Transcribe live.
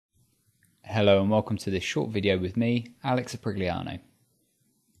Hello and welcome to this short video with me, Alex Aprigliano.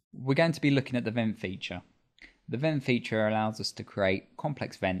 We're going to be looking at the vent feature. The vent feature allows us to create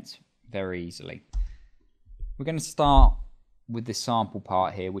complex vents very easily. We're going to start with this sample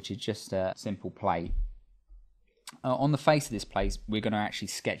part here, which is just a simple plate. On the face of this plate, we're going to actually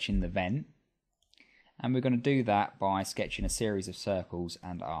sketch in the vent, and we're going to do that by sketching a series of circles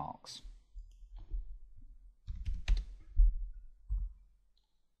and arcs.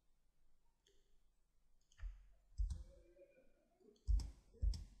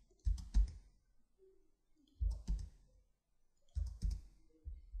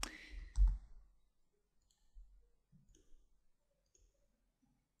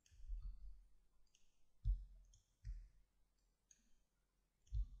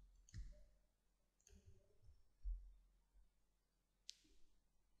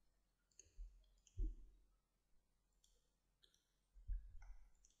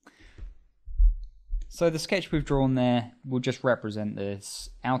 So the sketch we've drawn there will just represent this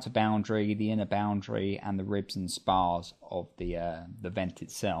outer boundary, the inner boundary, and the ribs and spars of the vent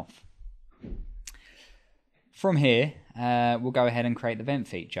itself. From here, we'll go ahead and create the vent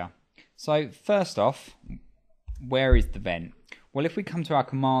feature. So first off, where is the vent? Well, if we come to our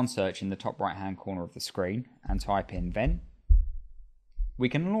command search in the top right hand corner of the screen and type in vent, we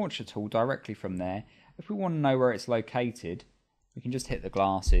can launch a tool directly from there. If we want to know where it's located, we can just hit the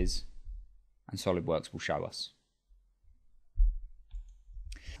glasses and SolidWorks will show us.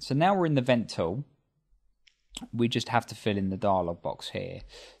 So now we're in the vent tool, we just have to fill in the dialog box here.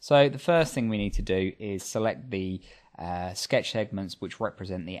 So the first thing we need to do is select the sketch segments which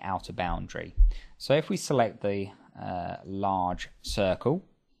represent the outer boundary. So if we select the large circle,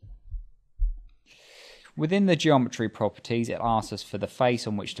 within the geometry properties it asks us for the face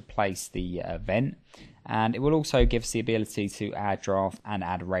on which to place the vent, and it will also give us the ability to add draft and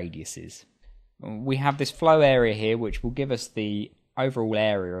add radiuses. We have this flow area here which will give us the overall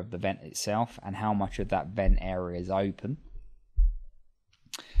area of the vent itself and how much of that vent area is open.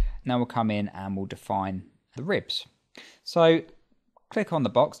 Now we'll come in and we'll define the ribs. So click on the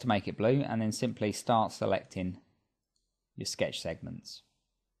box to make it blue and then simply start selecting your sketch segments.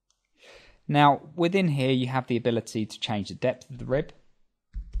 Now within here you have the ability to change the depth of the rib,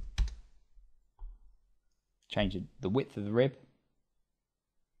 change the width of the rib,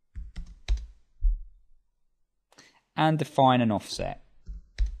 and define an offset.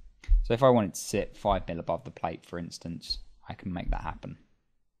 So if I wanted to sit 5 mm above the plate, for instance, I can make that happen.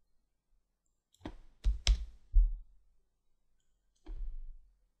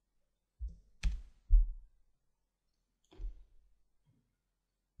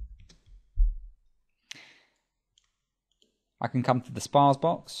 I can come to the spars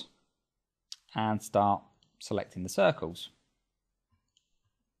box and start selecting the circles.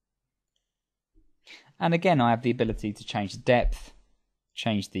 And again, I have the ability to change the depth,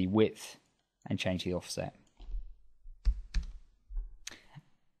 change the width, and change the offset.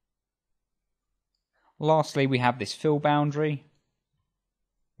 Lastly, we have this fill boundary,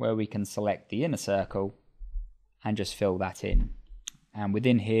 where we can select the inner circle and just fill that in. And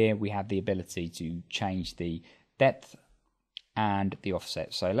within here, we have the ability to change the depth and the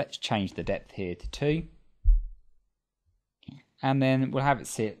offset. So let's change the depth here to 2. And then we'll have it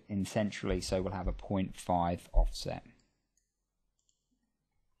sit in centrally, so we'll have a 0.5 offset.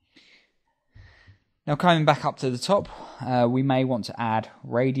 Now coming back up to the top, we may want to add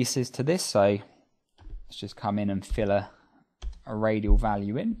radiuses to this, so let's just come in and fill a radial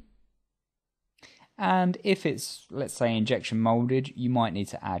value in. And if it's, let's say, injection molded, you might need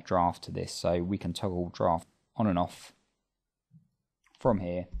to add draft to this, so we can toggle draft on and off from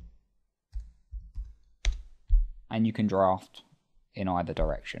here. And you can draft in either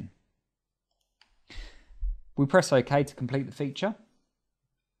direction. We press OK to complete the feature.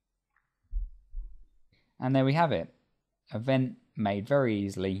 And there we have it. A vent made very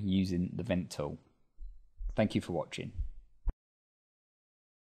easily using the vent tool. Thank you for watching.